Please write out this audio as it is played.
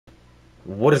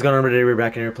What is going on today? We're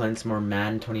back in here playing some more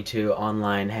Madden 22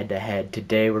 online head-to-head.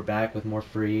 Today we're back with more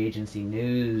free agency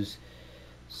news.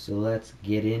 So let's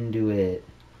get into it.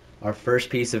 Our first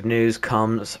piece of news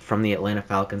comes from the Atlanta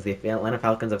Falcons. The Atlanta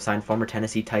Falcons have signed former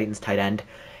Tennessee Titans tight end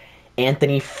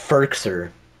Anthony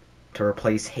Firkser to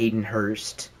replace Hayden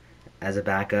Hurst as a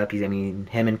backup. Him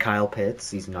and Kyle Pitts.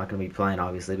 He's not going to be playing,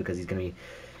 obviously, because he's going to be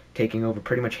taking over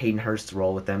pretty much Hayden Hurst's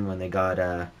role with them when they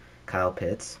got Kyle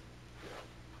Pitts.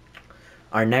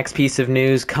 Our next piece of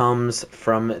news comes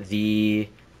from the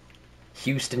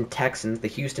Houston Texans. The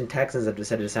Houston Texans have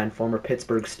decided to sign former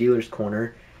Pittsburgh Steelers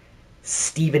corner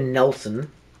Steven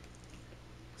Nelson.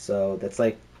 So that's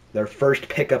like their first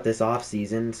pickup this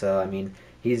offseason. So, I mean,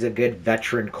 he's a good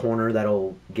veteran corner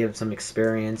that'll give some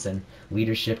experience and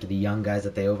leadership to the young guys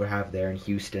that they have there in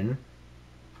Houston.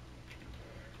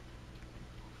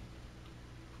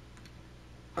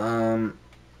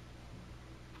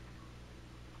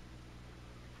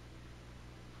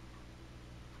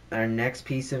 Our next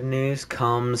piece of news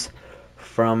comes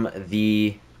from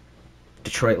the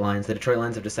Detroit Lions. The Detroit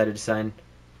Lions have decided to sign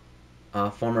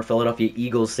former Philadelphia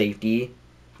Eagles safety,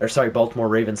 Baltimore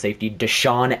Ravens safety,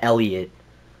 Deshaun Elliott.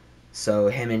 So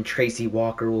him and Tracy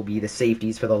Walker will be the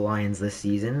safeties for the Lions this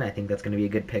season. I think that's going to be a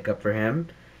good pickup for him.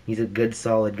 He's a good,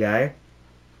 solid guy.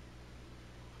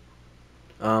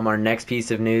 Our next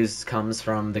piece of news comes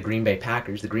from the Green Bay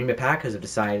Packers. The Green Bay Packers have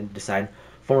decided to sign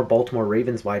former Baltimore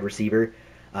Ravens wide receiver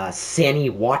Sammy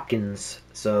Watkins.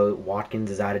 So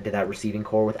Watkins is added to that receiving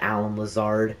core with Alan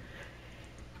Lazard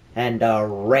and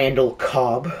Randall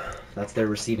Cobb. That's their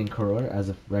receiving core as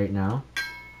of right now.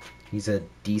 He's a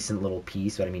decent little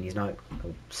piece, but I mean, he's not a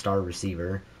star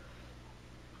receiver.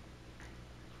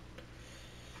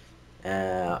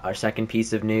 Our second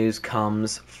piece of news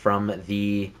comes from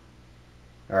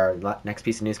our next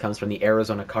piece of news comes from the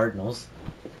Arizona Cardinals.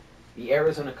 The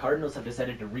Arizona Cardinals have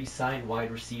decided to re-sign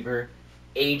wide receiver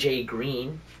AJ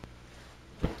Green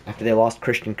after they lost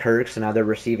Christian Kirk, so now their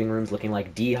receiving room's looking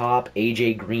like D-Hop,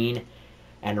 AJ Green,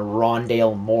 and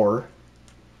Rondale Moore.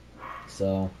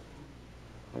 So,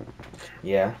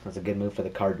 yeah, that's a good move for the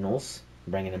Cardinals,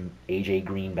 bringing him AJ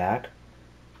Green back.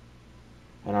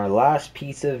 And our last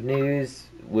piece of news,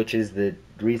 which is the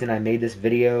reason I made this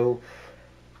video,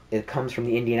 it comes from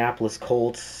the Indianapolis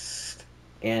Colts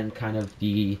and kind of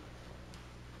the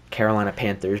Carolina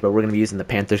Panthers, but we're going to be using the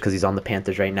Panthers because he's on the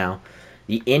Panthers right now.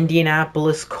 The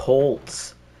Indianapolis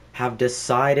Colts have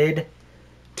decided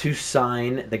to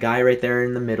sign the guy right there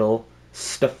in the middle,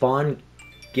 Stephon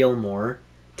Gilmore,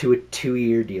 to a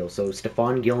 2-year deal. So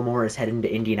Stephon Gilmore is heading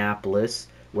to Indianapolis,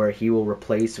 where he will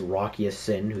replace Rocky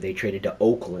Sin, who they traded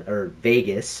to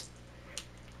Vegas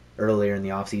earlier in the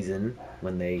offseason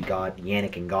when they got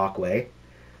Yannick Ngakoue.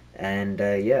 And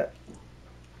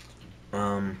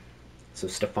so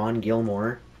Stephon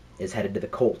Gilmore is headed to the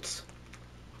Colts.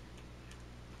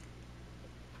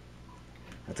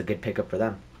 That's a good pickup for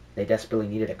them. They desperately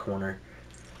needed a corner.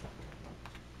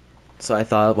 So I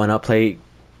thought, why not play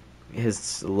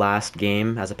his last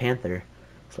game as a Panther?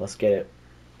 So let's get it.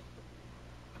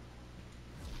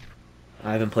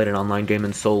 I haven't played an online game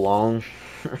in so long.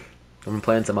 I've been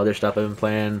playing some other stuff. I've been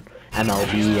playing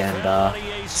MLB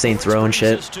and Saints Row and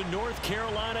shit. To North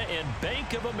Carolina and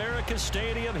Bank of America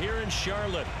Stadium here in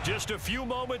Charlotte. Just a few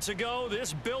moments ago,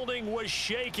 this building was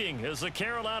shaking as the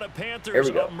Carolina Panthers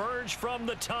emerged from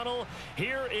the tunnel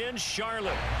here in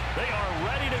Charlotte. They are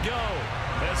ready to go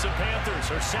as the Panthers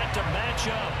are set to match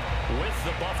up with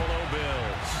the Buffalo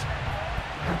Bills.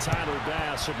 Tyler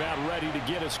Bass about ready to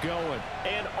get us going.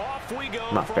 And off we go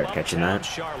from uptown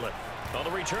Charlotte. On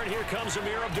the return, here comes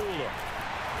Amir Abdullah.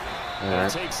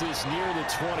 Takes this near the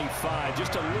 25.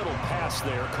 Just a little pass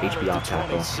there. HB off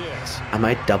tackle. I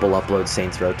might double upload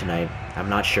Saints Row tonight. I'm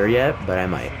not sure yet, but I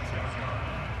might.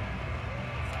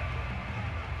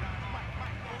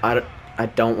 I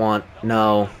don't want...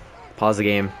 No. Pause the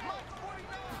game.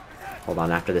 Hold on,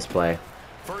 after this play.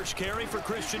 First carry for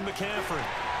Christian McCaffrey.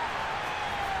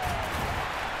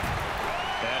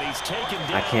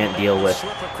 I can't deal with...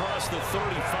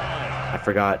 I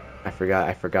forgot.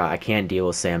 I can't deal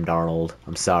with Sam Darnold.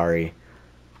 I'm sorry.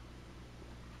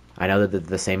 I know that they're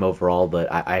the same overall,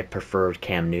 but I prefer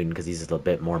Cam Newton because he's a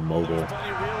bit more mobile.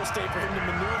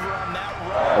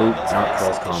 Oh, not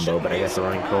curls combo, but I guess they're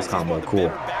running curls combo. Cool.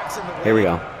 Here we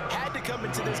go. Had to come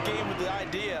into this game with the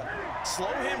idea, slow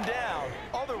him down,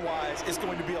 otherwise it's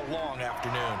going to be a long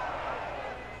afternoon.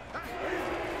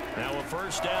 Now a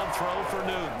first down throw for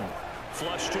Newton.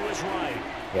 Flush to his right.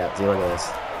 Yeah, see, look at this.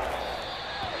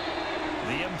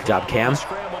 Good job, Cam.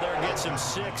 Gets him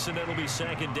 6, and it'll be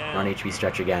second down. On HB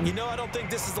stretch again. You know, I don't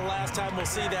think this is the last time we'll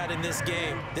see that in this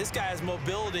game. This guy has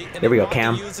mobility, and there we go,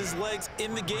 Cam. Use his legs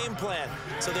in the game plan.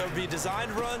 So there'll be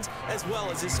designed runs as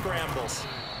well as his scrambles.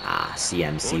 Ah,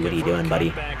 CMC, what are you doing, buddy?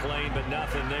 Back lane, but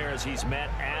nothing there as he's met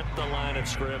at the line of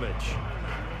scrimmage.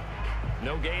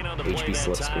 No gain on the play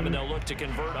that time, and they'll look to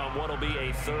convert on what'll be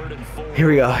a 3rd and 4. Here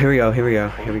we go, here we go, here we go,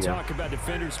 here we go. Talk about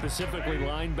defenders, specifically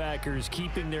linebackers,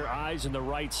 keeping their eyes in the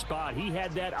right spot. He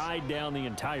had that eye down the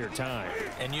entire time.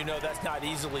 And you know that's not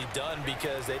easily done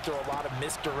because they throw a lot of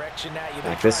misdirection at you.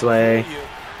 Back this way.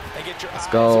 Let's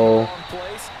go.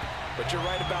 But you're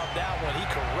right about that one. He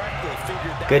correctly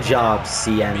figured that. Good job,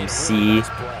 CMC.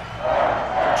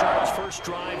 First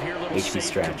drive here, little HB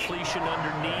stretch. Completion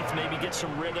underneath, maybe get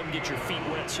some rhythm, get your feet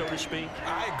wet, so to speak.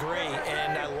 I agree,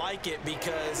 and I like it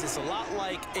because it's a lot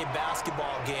like a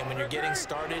basketball game when you're getting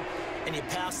started and you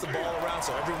pass the ball around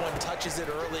so everyone touches it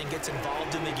early and gets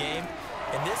involved in the game.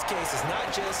 In this case, it's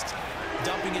not just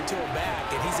dumping it to a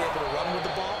back and he's able to run with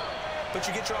the ball, but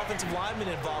you get your offensive linemen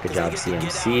involved. Good job,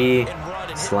 CMC.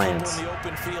 Slants.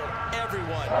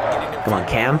 Come on,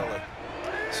 Cam.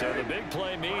 So the big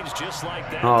play means just like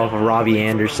that. Oh, Robbie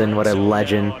Anderson, what a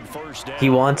legend. He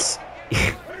wants...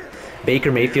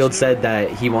 Baker Mayfield said that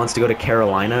he wants to go to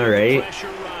Carolina, right?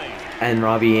 And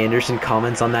Robbie Anderson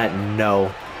comments on that,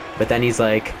 no. But then he's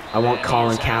like, I want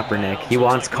Colin Kaepernick. He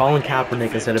wants Colin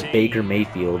Kaepernick instead of Baker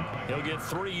Mayfield. He'll get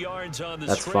 3 yards on the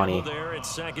That's funny. There, it's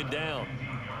 2nd down.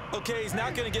 Okay, he's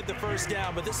not going to get the first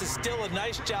down, but this is still a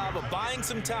nice job of buying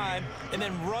some time and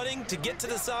then running to get to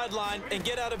the sideline and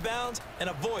get out of bounds and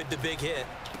avoid the big hit.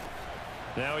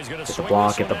 Now he's going to get the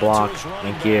block, get the block.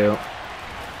 Thank you.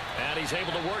 And he's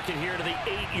able to work it here to the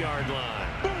 8-yard line.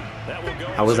 That will go.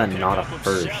 How was that not a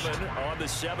first? On the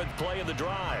 7th play of the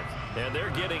drive, and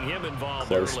they're getting him involved.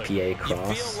 Close early. PA cross.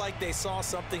 You feel like they saw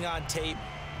something on tape,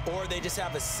 or they just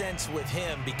have a sense with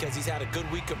him because he's had a good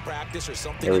week of practice or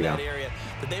something in that area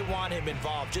that they want him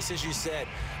involved. Just as you said,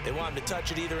 they want him to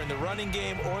touch it either in the running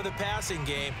game or the passing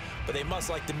game, but they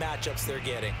must like the matchups they're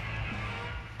getting.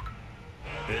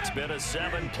 It's been a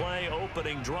 7-play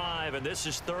opening drive, and this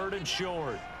is 3rd and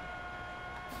short.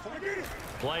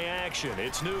 Play action.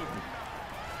 It's Newton.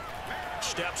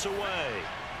 Steps away.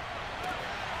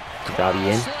 Good job,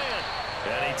 Ian.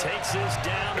 And he takes this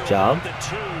down to job. The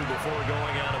 2 before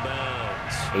going out of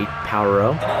bounds. 8 power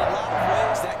row. In a lot of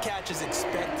ways, that catch is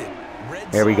expected.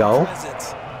 There we go.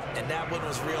 And that one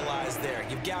was realized there.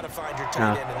 You've got to find your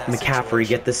tight end in that McCaffrey, situation.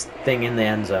 get this thing in the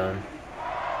end zone.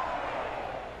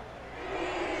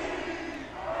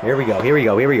 Here we go, here we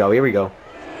go, here we go, here we go.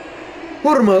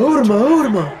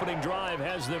 Urma. Opening drive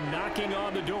has them knocking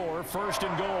on the door. 1st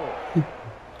and goal.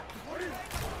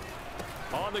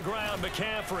 On the ground,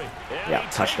 McCaffrey. Yeah,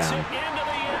 touchdown.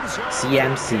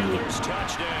 CMC.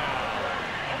 Touchdown.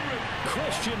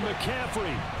 Christian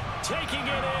McCaffrey taking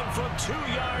it in from 2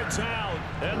 yards out.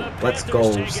 And the Let's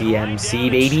go, CMC,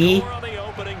 baby. On the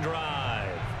opening drive.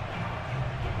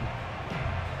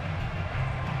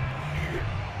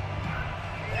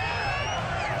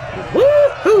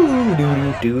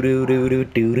 Woohoo! Do do do do do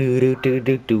do do do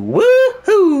do do.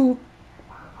 Woohoo!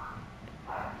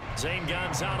 Zane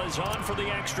Gonzalez on for the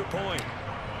extra point.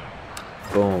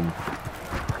 Boom.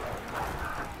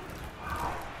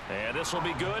 And this will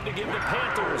be good to give the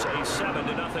Panthers a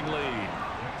 7-0 lead.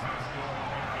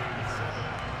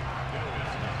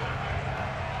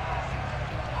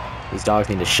 These dogs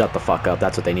need to shut the fuck up.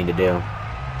 That's what they need to do.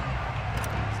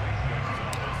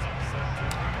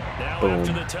 Now Boom.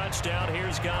 after the touchdown,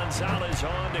 here's Gonzalez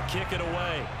on to kick it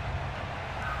away.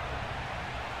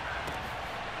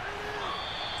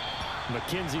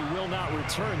 McKenzie will not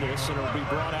return this, and it'll be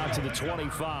brought out to the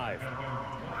 25.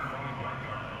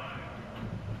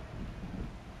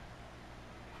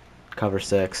 Cover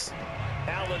 6.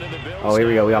 Allen in the Bills. Oh, here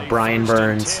we go. We got Brian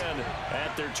Burns.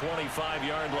 At their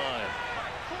 25-yard line.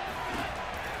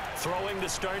 Throwing to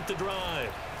start the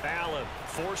drive. Allen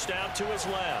forced out to his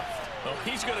left. Oh,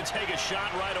 he's going to take a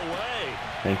shot right away.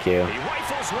 Thank you. He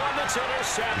rifles one that's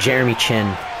intercepted. Jeremy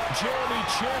Chin. Jeremy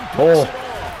Chin picks Oh. it off.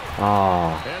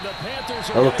 Oh. And the Panthers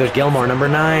are Oh, look, there's Gilmore, number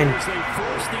 9. They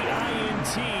force the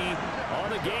INT on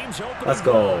the game's opening Let's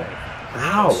go. drive.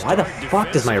 Ow, why the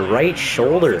fuck does my right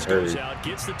shoulder hurt?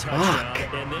 Fuck.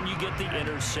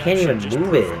 Can't even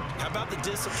move it. How about the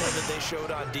discipline that they showed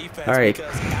on defense? All right.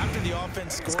 Because after the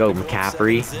offense scored Let's go, the goal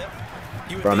McCaffrey. 7-zip,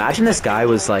 you would Bro, think imagine that this guy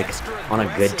was like on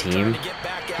a good team.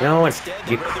 You know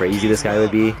how crazy this guy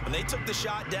would be?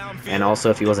 And also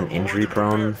if he wasn't injury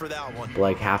prone,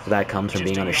 like half of that comes from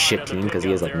being on a shit team because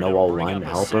he has like no all line to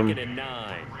help him.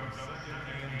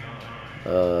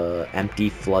 Empty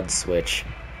flood switch.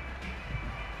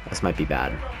 This might be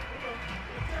bad.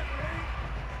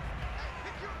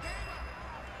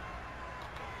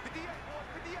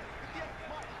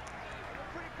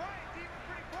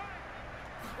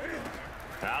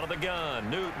 Out of the gun,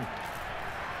 Newton.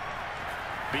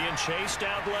 Being chased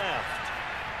out left.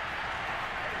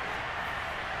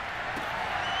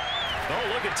 Oh,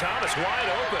 look at Thomas wide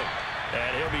open.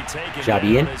 And he'll be taken Job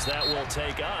down Ian. as that will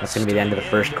take us. That's going to be the end of the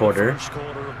first quarter. Of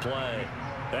play.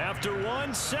 After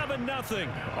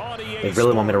 7-0. They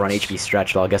really want me to run HB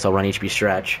stretch, though. I guess I'll run HB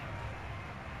stretch.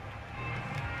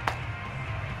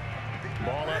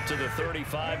 Ball up to the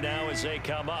 35 now as they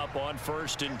come up on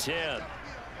 1st and 10.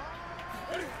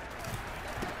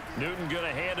 Newton going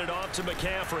to hand it off to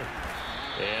McCaffrey.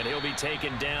 And he'll be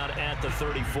taken down at the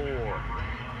 34.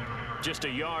 Just a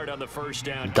yard on the first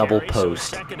down. Double carry,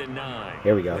 post. So 2nd and 9.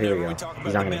 Here we go. Here we go.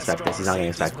 He's not going to expect this. He's not going to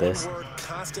expect this. One word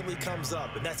constantly comes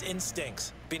up, and that's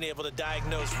instincts. Being able to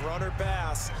diagnose run or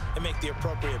pass and make the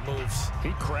appropriate moves.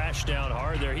 He crashed down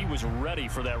hard there. He was ready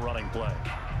for that running play.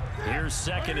 Here's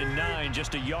 2nd and 9.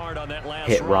 Just a yard on that last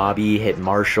Hit run. Robbie. Hit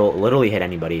Marshall. Literally hit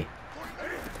anybody.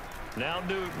 Now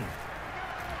Newton.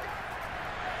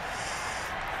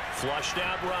 Flushed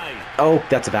out right. Oh,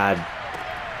 that's bad.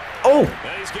 Oh,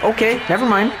 okay, never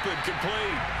mind.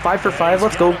 5 for 5,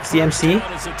 let's go, CMC.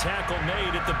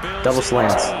 Double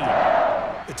slants.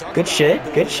 Good shit,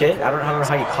 good shit. I don't know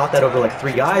how you caught that over like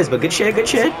 3 guys, but good shit, good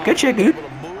shit, good shit, dude.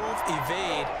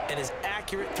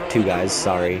 2 guys,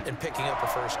 sorry. And picking up a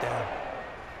first down.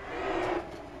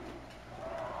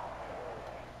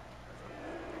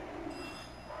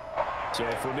 So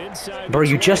from inside, Bro,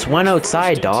 you just went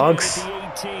outside, dogs.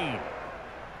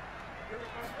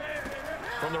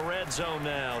 From the red zone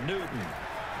now, Newton.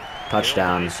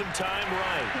 Touchdown. Some time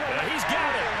right. He's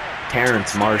got it.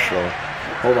 Terrence Marshall.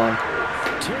 Hold on.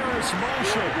 Terrence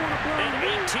Marshall, an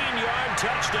 18-yard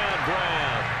touchdown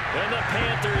grab. And the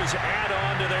Panthers add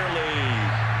on to their lead.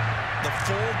 The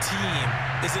full team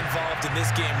is involved in this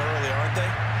game early, aren't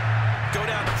they? Go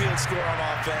down the field, score on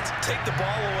offense, take the ball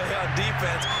away on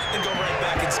defense, and go right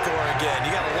back and score again.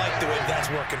 You got to like the way that's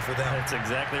working for them. That's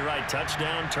exactly right.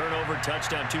 Touchdown, turnover,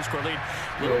 touchdown, 2-score lead.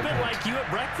 A little bit like you at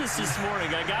breakfast this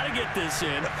morning. I got to get this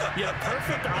in. You had a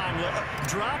perfect omelet,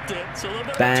 dropped it, so a little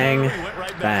bit bang, of went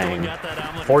right back bang. got that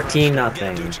omelet. 14-0. You got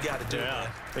to do what you got to do. Yeah.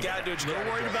 You got to do what you got to do.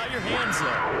 Worried about your hands, though.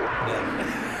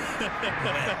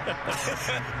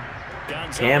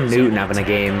 Cam Newton having a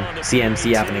game.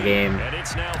 CMC having a game. And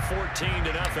it's now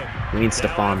 14-0. We need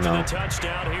Stephon, though.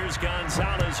 Touchdown. Here's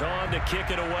Gonzalez on to kick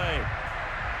it away.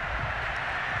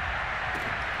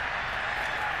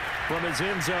 From his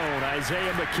end zone,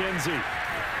 Isaiah McKenzie.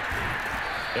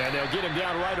 And they'll get him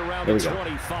down right around the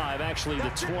 25, actually the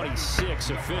 26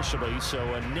 officially,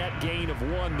 so a net gain of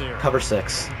 1 there. Cover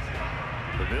 6.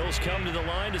 The Bills come to the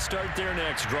line to start their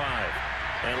next drive.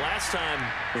 And last time,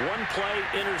 1 play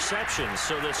interception,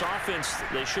 so this offense,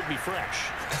 they should be fresh.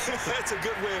 That's a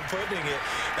good way of putting it,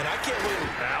 and I can't wait.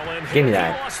 Allen, give me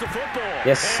that. Lost the football.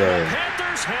 Yes, sir. And the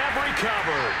Panthers have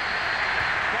recovered.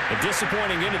 A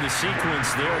disappointing end of the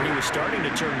sequence there. He was starting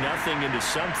to turn nothing into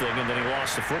something, and then he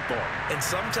lost the football. And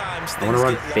sometimes I want to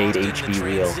run get fade lost in the HB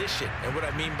wheel. transition. And what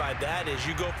I mean by that is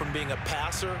you go from being a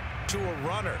passer to a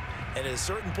runner. And at a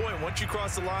certain point, once you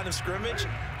cross the line of scrimmage,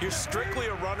 you're strictly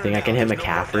a runner. Think I can hit There's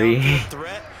McCaffrey? No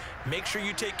threat. Make sure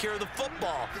you take care of the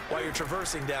football while you're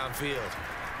traversing downfield.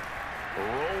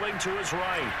 Rolling to his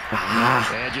right.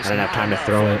 I didn't have time to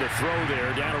throw it. The throw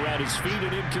there, down around his feet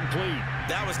and incomplete.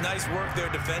 That was nice work there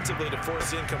defensively to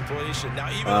force incompletion. Now,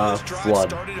 even though this drive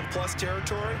started in plus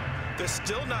territory, they're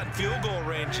still not in field goal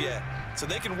range yet. So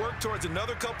they can work towards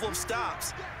another couple of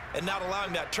stops and not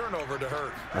allowing that turnover to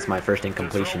hurt. That's my first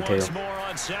incompletion, too. More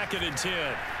on 2nd and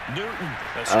 10. Newton.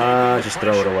 Just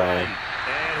throw it away.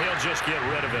 And he'll just get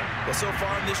rid of it. Well, so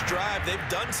far in this drive, they've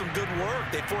done some good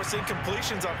work. They force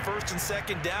incompletions on 1st and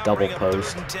 2nd down. Double bring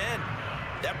post. Up 3rd and 10.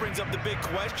 That brings up the big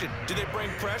question. Do they bring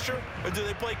pressure or do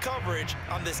they play coverage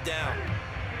on this down?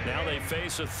 Now they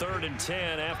face a 3rd and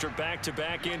 10 after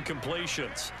back-to-back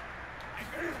incompletions.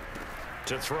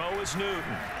 To throw is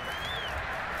Newton.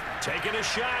 Taking a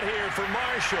shot here for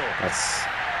Marshall.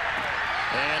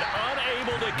 And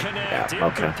unable to connect. Yeah,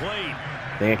 okay. Incomplete.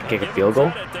 Think I can kick a field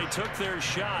goal? They took their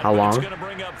shot, how long? It's gonna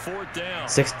bring up 4th down.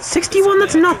 61,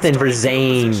 that's nothing for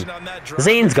Zane.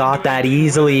 Zane's got that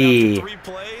easily.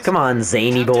 Come on,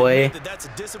 Zaney boy.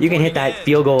 You can hit that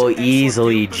field goal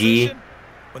easily, G.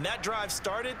 When that drive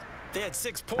started, they had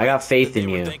 6 points. I got faith in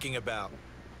you.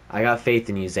 I got faith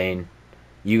in you, Zane.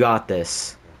 You got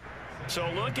this. So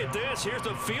look at this. Here's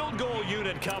the field goal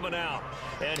unit coming out.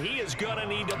 And he is going to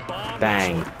need to bomb.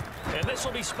 Bang. And this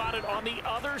will be spotted on the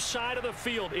other side of the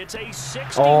field. It's a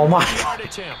 61-yard Oh my!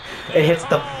 attempt. It hits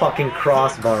the fucking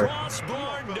crossbar.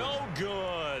 Crossbar, no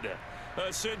good.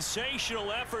 A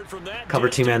sensational effort from that Cover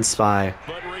two-man spy.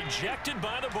 but rejected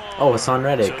by the ball. Oh, Hassan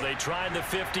Reddick. So they tried the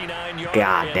 59-yard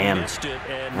God damn. missed it,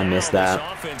 and I missed now that.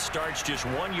 This offense starts just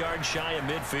 1 yard shy of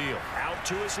midfield. Out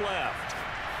to his left.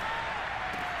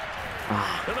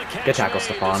 Good tackle,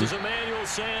 Stephon. This is Emmanuel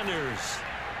Sanders.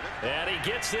 And he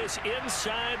gets this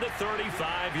inside the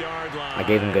 35-yard line. I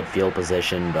gave him good field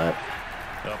position, but...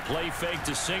 A play fake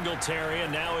to Singletary,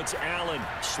 and now it's Allen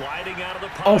sliding out of the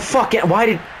pocket. Oh, fuck it. Why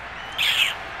did...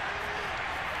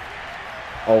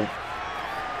 Oh.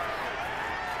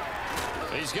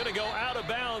 He's going to go out of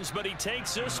bounds, but he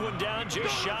takes this one down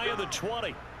just shy of the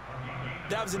 20.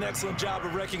 That was an excellent job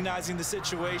of recognizing the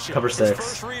situation. Cover 6. His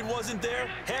first read wasn't there.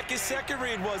 Heck, his second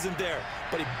read wasn't there.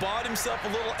 But he bought himself a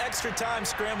little extra time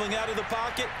scrambling out of the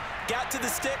pocket, got to the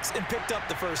sticks, and picked up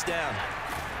the first down.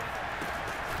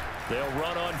 They'll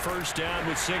run on first down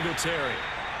with Singletary.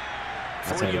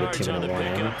 That's 4 gonna be yards on the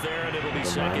 2-1. pickup there, and it'll be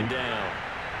second down.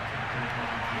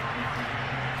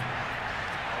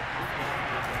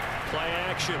 Play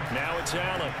action. Now it's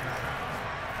Allen.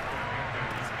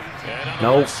 And on the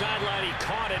Nope. left sideline, he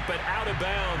caught it, but out of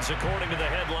bounds, according to the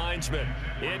head linesman.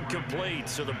 Incomplete.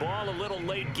 So the ball a little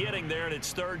late getting there, and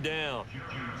it's third down.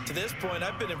 To this point,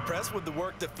 I've been impressed with the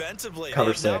work defensively.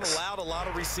 Cover They've not 6. allowed a lot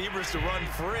of receivers to run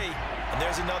free. And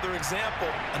there's another example,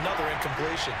 another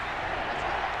incompletion.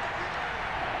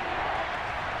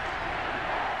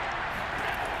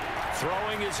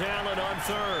 Throwing is Allen on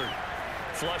third.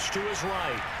 Flush to his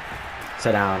right.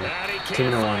 Sit down. And he 2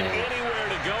 can't and find 1. anywhere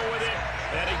to go with it,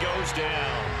 and he goes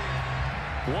down.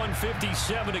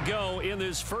 1:57 to go in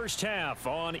this first half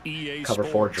on EA Cover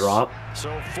Sports. 4 drop. So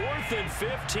 4th and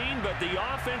 15, but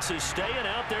the offense is staying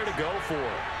out there to go for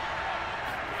it.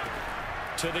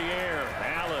 To the air,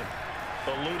 Allen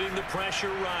eluding the pressure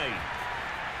right.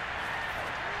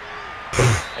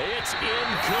 It's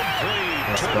incomplete.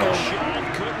 Let's Took go. a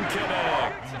shot, couldn't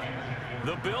connect.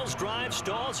 The Bills' drive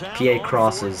stalls out PA on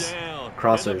crosses. 4th down.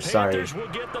 Crossers, And the sorry. Panthers will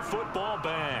get the football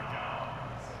back.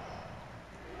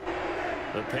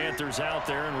 The Panthers out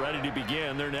there and ready to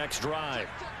begin their next drive.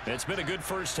 It's been a good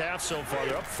first half so far.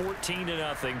 They're up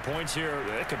 14-0. Points here,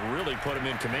 that could really put them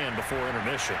in command before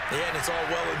intermission. Yeah, and it's all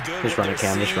well and good Just what run it, they're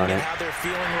Cam. Just seeing run and it. how they're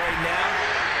feeling right now.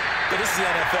 But this is the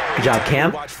NFL. Good job, Anytime you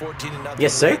Cam. watch 14-0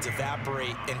 Yes, sir. leads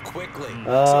evaporate and quickly.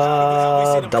 So how have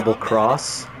we seen them Double combat it?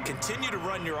 cross. Continue to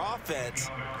run your offense,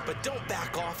 but don't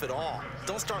back off at all.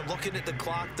 Don't start looking at the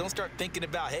clock. Don't start thinking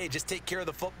about, hey, just take care of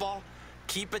the football.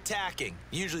 Keep attacking.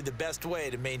 Usually the best way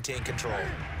to maintain control.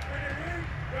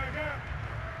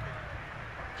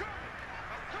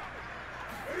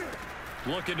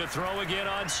 Looking to throw again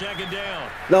on second down.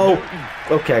 No.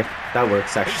 Okay. That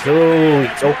works, actually.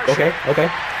 Oh, okay. Okay.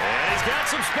 And he's got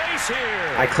some space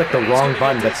here. I clicked the wrong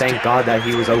button, but thank God that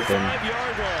he was open.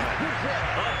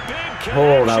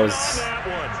 Oh, that was...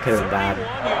 Could have been bad.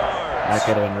 That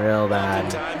could have been real bad.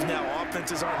 Oftentimes now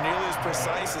offenses aren't nearly as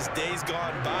precise as days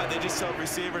gone by. They just help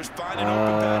receivers find an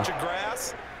open patch of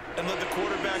grass and let the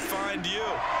quarterback find you.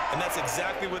 And that's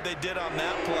exactly what they did on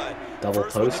that play. Double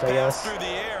First with post, the I pass guess. through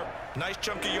the air. Nice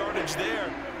chunk of yardage there.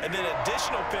 And then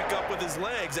additional pickup with his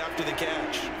legs after the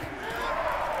catch.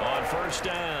 On first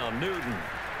down, Newton.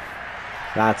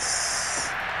 That's...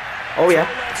 Oh, yeah.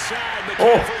 Left side,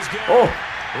 Oh. McCaffrey's got Oh. it.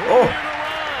 Oh. Ready to run.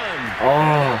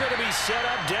 Oh. They're gonna be set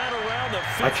up down around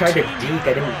the I tried to 15-yard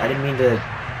deke. I didn't mean to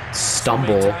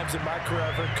stumble. Many times in my career,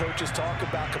 I've heard coaches talk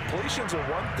about completions are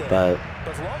one thing. But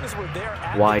as long as we're there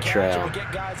at wide the catch trail. and we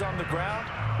get guys on the ground,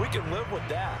 we can live with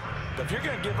that. But if you're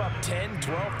going to give up 10,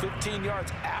 12, 15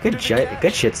 yards after Good the shit, catch,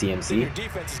 good shit, then CMC. your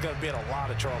defense is going to be in a lot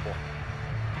of trouble.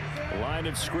 Line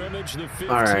of scrimmage, the 15.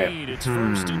 All right. It's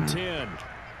first and 10.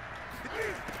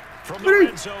 From the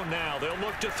red zone now, they'll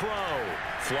look to throw.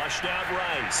 Flushed out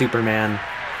right. Superman.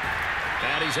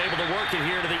 And he's able to work it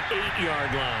here to the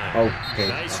 8-yard line. Oh, okay.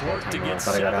 Nice Okay, work to I get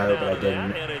thought I got 7 out, but I of that,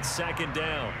 didn't. and it's second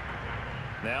down.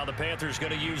 Now the Panthers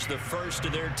going to use the first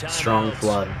of their timeouts. Strong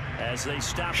flood. As they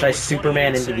stop Should I with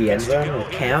Superman 28 into the end seconds to zone go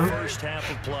with in Cam? the first half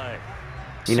of play.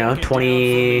 You know, Second down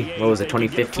 20, from the what was it, 8. They can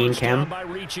get a 2015 first down Cam? by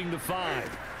reaching the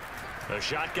 5. A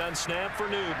shotgun snap for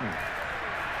Newton.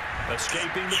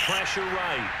 Escaping the pressure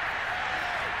right.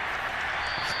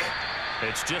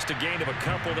 It's just a gain of a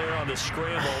couple there on the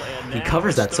scramble. And He now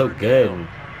covers it's that so third good. down.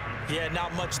 Yeah,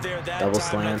 not much there that Double time.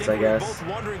 slants, I think I we were guess. both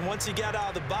wondering once he got out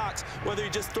of the box whether he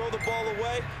just throw the ball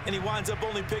away and he winds up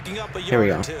only picking up a Here we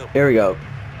yard go. or two. Here we go.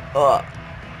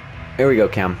 Here we go,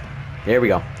 Cam. Here we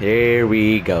go. Here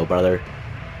we go, brother.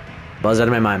 Buzz out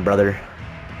of my mind, brother.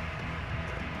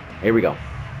 Here we go.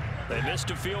 They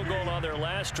missed a field goal on their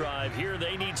last drive. Here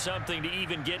they need something to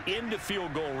even get into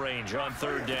field goal range on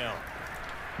 3rd down.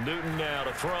 Newton now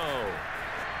to throw.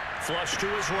 Flush to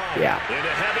his right. Yeah. Into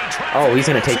heavy traffic. Oh, he's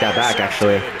going to take that back,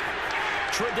 actually.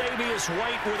 Tre'Davious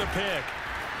White with a pick.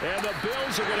 And the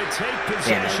Bills are going to take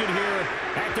possession here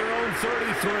at their own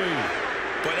 33.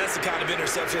 But that's the kind of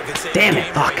interception that can save Damn the it,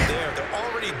 game fuck. right there. They're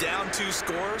already down 2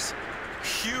 scores.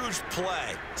 Huge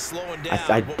play, slowing down.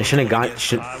 I shouldn't have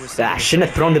shouldn't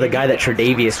have thrown to the guy that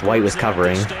Tre'Davious White was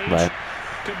covering, but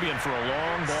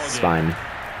it's fine.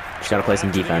 Just gotta play some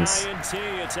defense.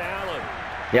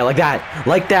 Yeah, like that,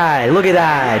 like that. Look at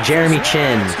that, Jeremy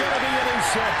Chin.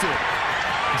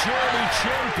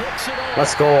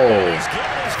 Let's go.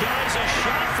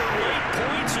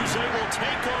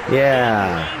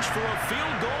 Yeah.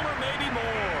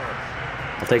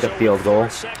 I'll take a field goal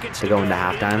to go into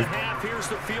halftime.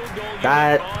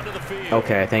 That,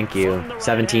 okay, thank you.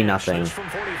 17-0.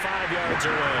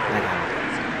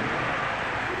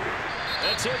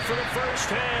 That's it for the first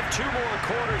half. 2 more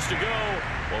quarters to go.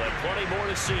 We'll have plenty more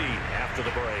to see after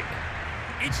the break.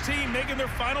 Each team making their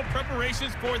final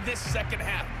preparations for this second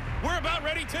half. We're about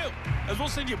ready too, as we'll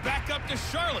send you back up to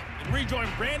Charlotte and rejoin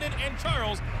Brandon and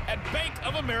Charles at Bank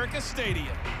of America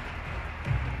Stadium.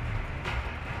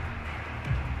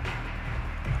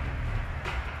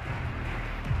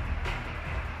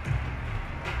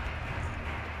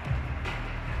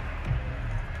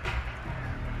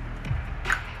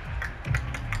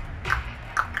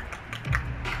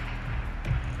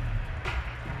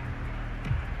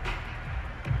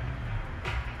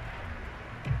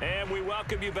 And we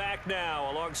welcome you back now.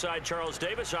 Alongside Charles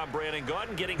Davis, I'm Brandon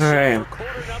Gautin, getting set for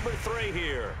quarter number 3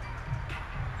 here.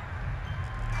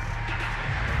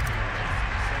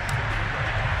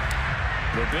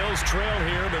 The Bills trail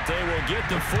here, but they will get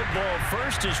the football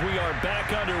first as we are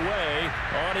back underway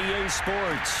on EA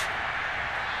Sports.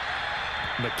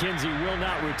 McKenzie will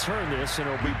not return this, and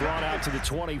it'll be brought out to the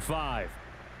 25.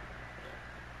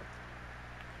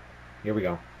 Here we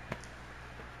go.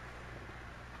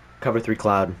 Cover 3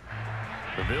 cloud.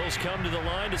 The Bills come to the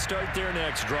line to start their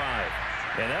next drive.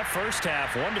 And that first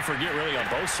half, one to forget really on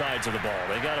both sides of the ball.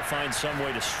 They got to find some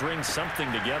way to string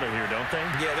something together here, don't they?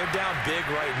 Yeah, they're down big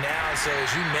right now. So as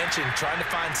you mentioned, trying to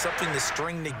find something to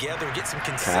string together, get some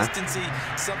consistency,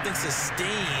 something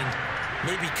sustained,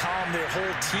 maybe calm their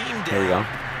whole team down. There we go.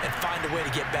 And find a way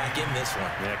to get back in this one.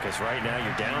 Yeah, because right now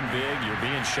you're down big, you're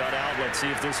being shut out. Let's see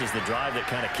if this is the drive that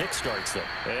kind of kickstarts them.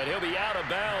 And he'll be out of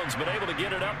bounds, but able to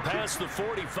get it up past the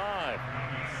 45.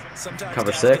 Sometimes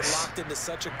cover guys 6. get locked into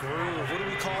such a groove. What do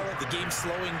we call it? The game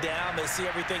slowing down. They see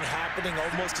everything happening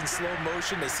almost in slow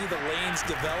motion. They see the lanes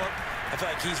develop. I feel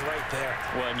like he's right there.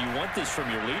 Well, and you want this from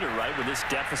your leader, right? With this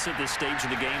deficit, this stage of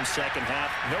the game, second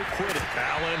half, no quitting.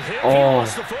 Allen hit, he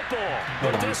lost the football.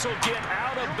 But this will get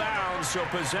out of bounds, so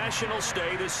possession will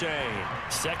stay the same.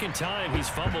 Second time he's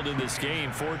fumbled in this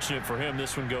game. Fortunate for him,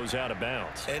 this one goes out of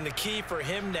bounds. And the key for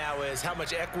him now is how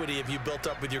much equity have you built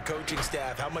up with your coaching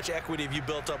staff? How much equity have you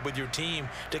built up with your team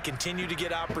to continue to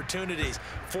get opportunities?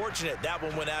 Fortunate that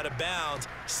one went out of bounds,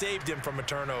 saved him from a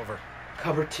turnover.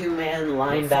 Cover 2-man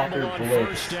linebacker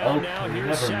blitz. Oh, never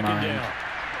mind.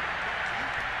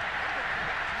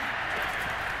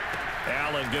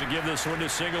 Allen going to give this one to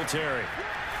Singletary.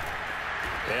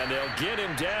 And they'll get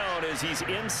him down as he's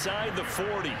inside the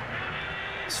 40.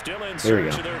 Still in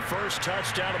search of their first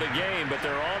touchdown of the game, but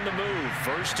they're on the move.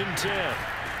 1st and 10.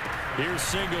 Here's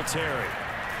Singletary.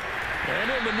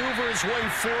 And he'll maneuver his way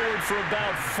forward for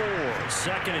about 4.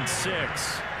 2nd and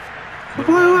 6.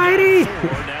 Blue ID.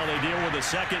 Now they deal with a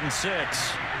 2nd and 6.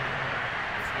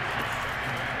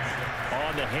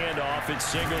 On the handoff, it's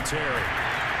Singletary.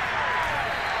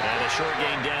 And a short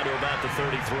gain down to about the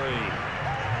 33.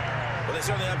 Well, they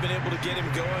certainly have been able to get him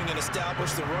going and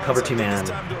establish the run. Cover 2-man. It's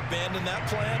time to abandon that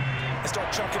plan and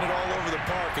start chucking it all over the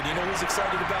park. And you know who's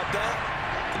excited about that?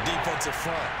 The defensive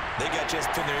front. They got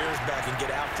just pin their ears back and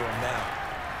get after him now.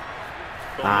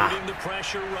 The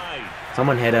pressure right.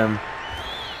 Someone hit him.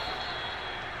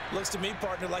 Looks to me,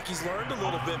 partner, like he's learned a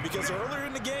little bit because earlier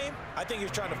in the game, I think he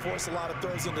was trying to force a lot of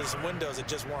throws into some windows that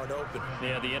just weren't open.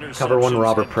 Yeah, the interception. Cover 1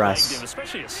 Robert Press. Him,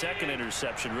 especially a 2nd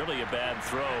interception, really a bad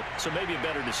throw. So maybe a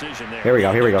better decision there. Here we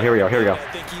go. Here we go. Here we go. Here we go.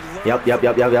 I think he learned Yep.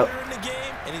 earlier in the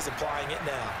game, and he's applying it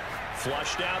now.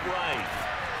 Flushed out right.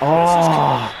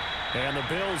 Oh. And the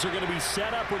Bills are going to be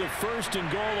set up with a 1st and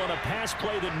goal on a pass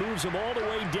play that moves them all the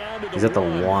way down to the He's at the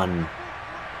 1.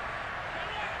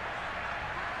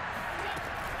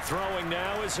 Throwing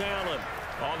now is Allen.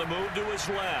 On the move to his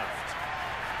left.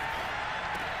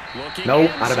 Nope,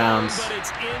 out of bounds. But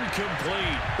it's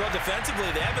incomplete. Well,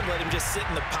 defensively, they haven't let him just sit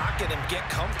in the pocket and get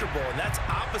comfortable, and that's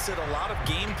opposite a lot of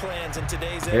game plans in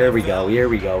today's NFL. Here we go, here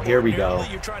we go, here we go.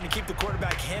 You're trying to keep the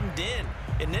quarterback hemmed in.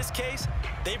 In this case,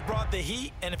 they brought the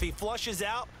heat, and if he flushes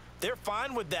out, they're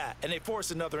fine with that, and they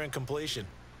force another incompletion.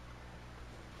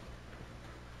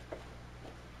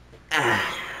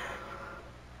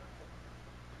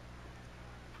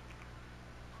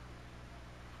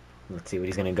 Let's see what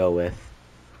he's gonna go with.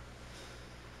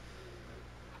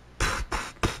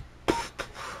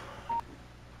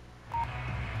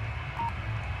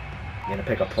 Gonna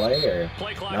pick a play or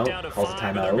no? Calls a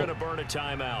timeout. They're gonna burn a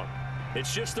timeout.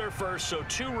 It's just their first, so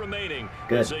 2 remaining.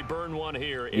 Good. As they burn 1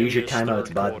 here. Use your timeouts,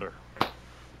 third bud. quarter.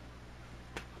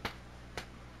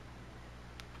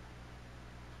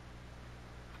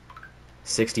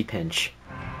 60 pinch.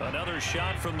 Another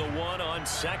shot from the 1 on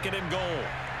 2nd and goal.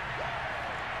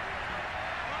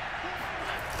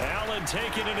 Allen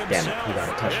taking it himself. Damn it, he got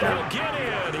a touchdown. And he'll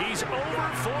get in. He's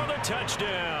over for the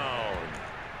touchdown.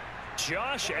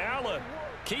 Josh Allen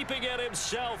keeping it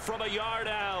himself from a yard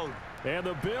out. And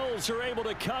the Bills are able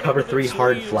to cut cover 3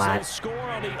 hard flat. Score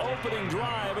on the opening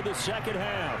drive of the second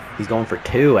half. He's going for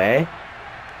 2, eh?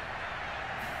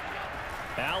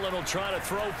 Allen will try to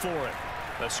throw for it.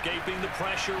 Escaping the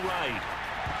pressure right.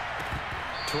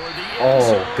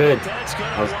 Oh, good.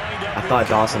 I thought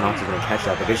Dawson Knox was going to catch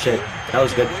that, but good shit. That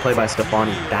was good play by Stephon.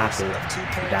 He batted it.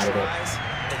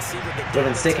 Would have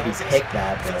been sick if he picked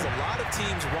that. But a lot of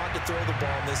teams want to throw the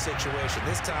ball in this situation.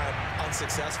 This time,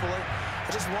 unsuccessfully.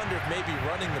 I just wonder if maybe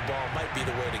running the ball might be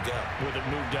the way to go. With it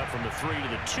moved up from the 3 to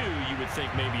the 2, you would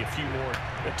think maybe a few more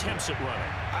attempts at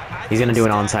running. He's going to do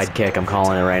an onside kick. I'm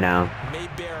calling it right now.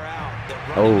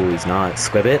 Oh, he's not.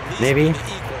 Squib it, maybe?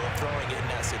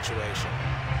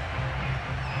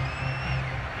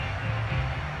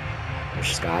 They're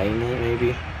skying it,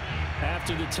 maybe?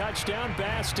 After the touchdown,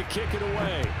 Bass to kick it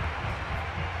away.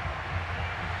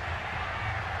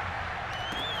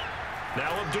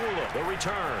 Now Abdullah, the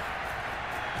return.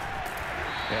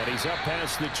 And he's up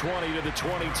past the 20 to the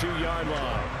 22-yard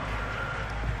line.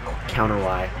 Counter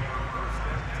Y.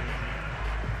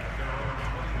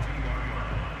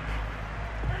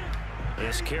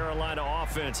 This Carolina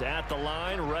offense at the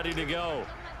line, ready to go.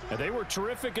 And they were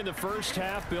terrific in the first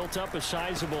half, built up a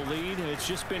sizable lead, and it's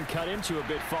just been cut into a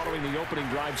bit following the opening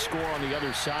drive score on the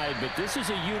other side. But this is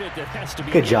a unit that has to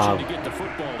be good job to get the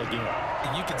football again.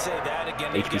 And you can say that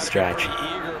again. HB stretch.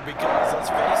 Because, let's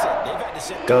face it, they've had to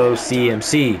sit go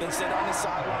CMC. on the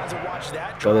sidelines and watch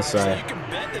that go this drive. way. So you can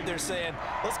bet that they're saying,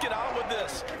 let's get on with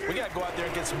this. We got to go out there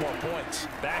and get some more points.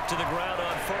 Back to the ground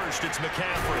on first. It's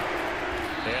McCaffrey.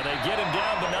 And they get him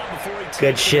down, but not before he takes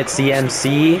good shit,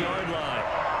 CMC.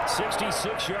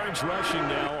 66 yards rushing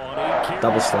now on 8 carries.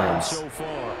 Double slams. So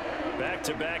far.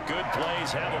 Back-to-back good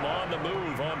plays have him on the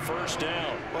move on first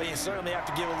down. Well, you certainly have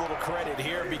to give a little credit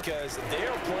here because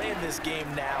they're playing this game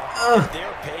now at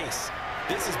their pace.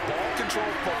 This is ball control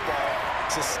football,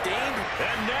 sustained.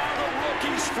 And now the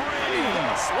rookie's free.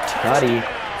 Buddy.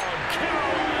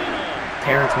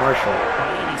 Terrence Marshall.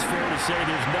 I think it's fair to say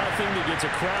there's nothing that gets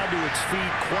a crowd to its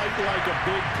feet quite like a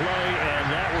big play, and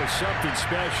that was something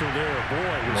special there.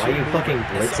 Boy, why are you fucking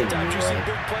blitzing me? Sometimes you see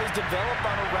big plays develop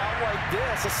on a route like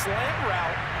this, a slant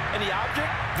route, and the object,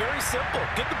 very simple.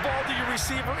 Get the ball to your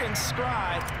receiver in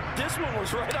stride. This one was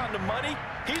right on the money.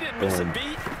 He didn't miss a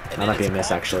beat. That might be a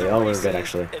miss, actually. Oh, we're good,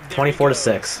 actually.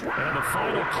 24-6. And the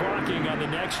final clocking on the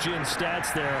next-gen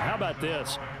stats there. How about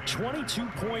this?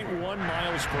 22.1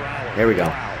 miles per hour. There we go.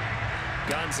 Wow.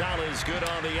 Gonzalez good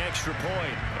on the extra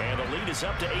point. And the lead is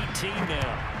up to 18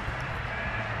 now.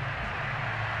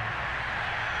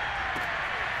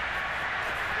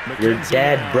 You're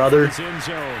dead, brother.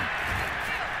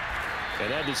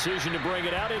 And that decision to bring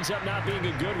it out ends up not being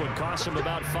a good one. Costs him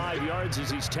about 5 yards as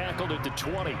he's tackled at the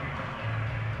 20.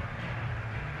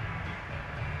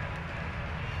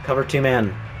 Cover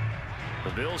 2-man.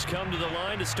 The Bills come to the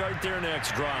line to start their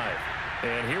next drive.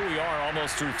 And here we are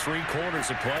almost through 3 quarters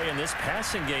of play, and this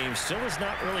passing game still has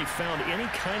not really found any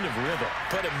kind of rhythm.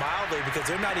 Put it mildly, because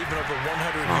they're not even over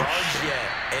 100 yards yet.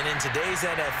 And in today's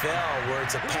NFL, where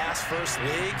it's a pass-first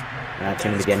league, that's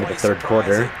going to begin with the third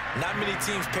quarter. Not many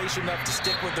teams patient enough to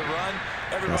stick with the run.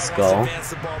 Everybody Let's wants go. to advance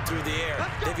the ball through the air.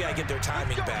 They've got to get their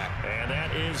timing back. And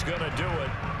that is going to do it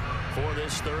for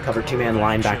this third Cover quarter 2-man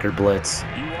linebacker blitz.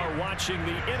 You are watching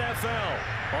the NFL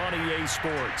on EA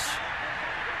Sports.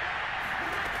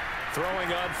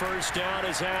 Throwing on first down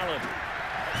is Allen.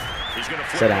 He's going to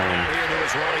flip it out here to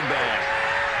his running back.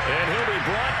 And he'll be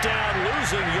brought down,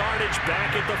 losing yardage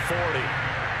back at the 40.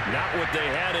 Not what they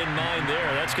had in mind there.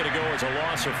 That's going to go as a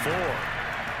loss of 4.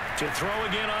 To throw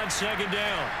again on second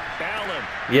down. Allen.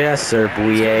 Yes, sir,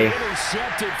 Bouye.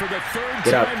 Intercepted for the third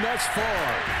Get time thus far.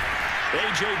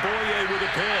 A.J. Bouye with a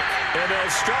pick. And they'll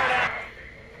start out.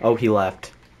 Oh, he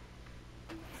left.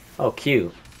 Oh,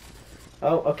 cute.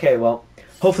 Oh, okay, well,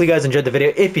 hopefully you guys enjoyed the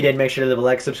video. If you did, make sure to leave a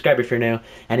like, subscribe if you're new.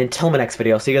 And until my next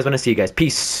video, I'll see you guys when I see you guys.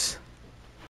 Peace.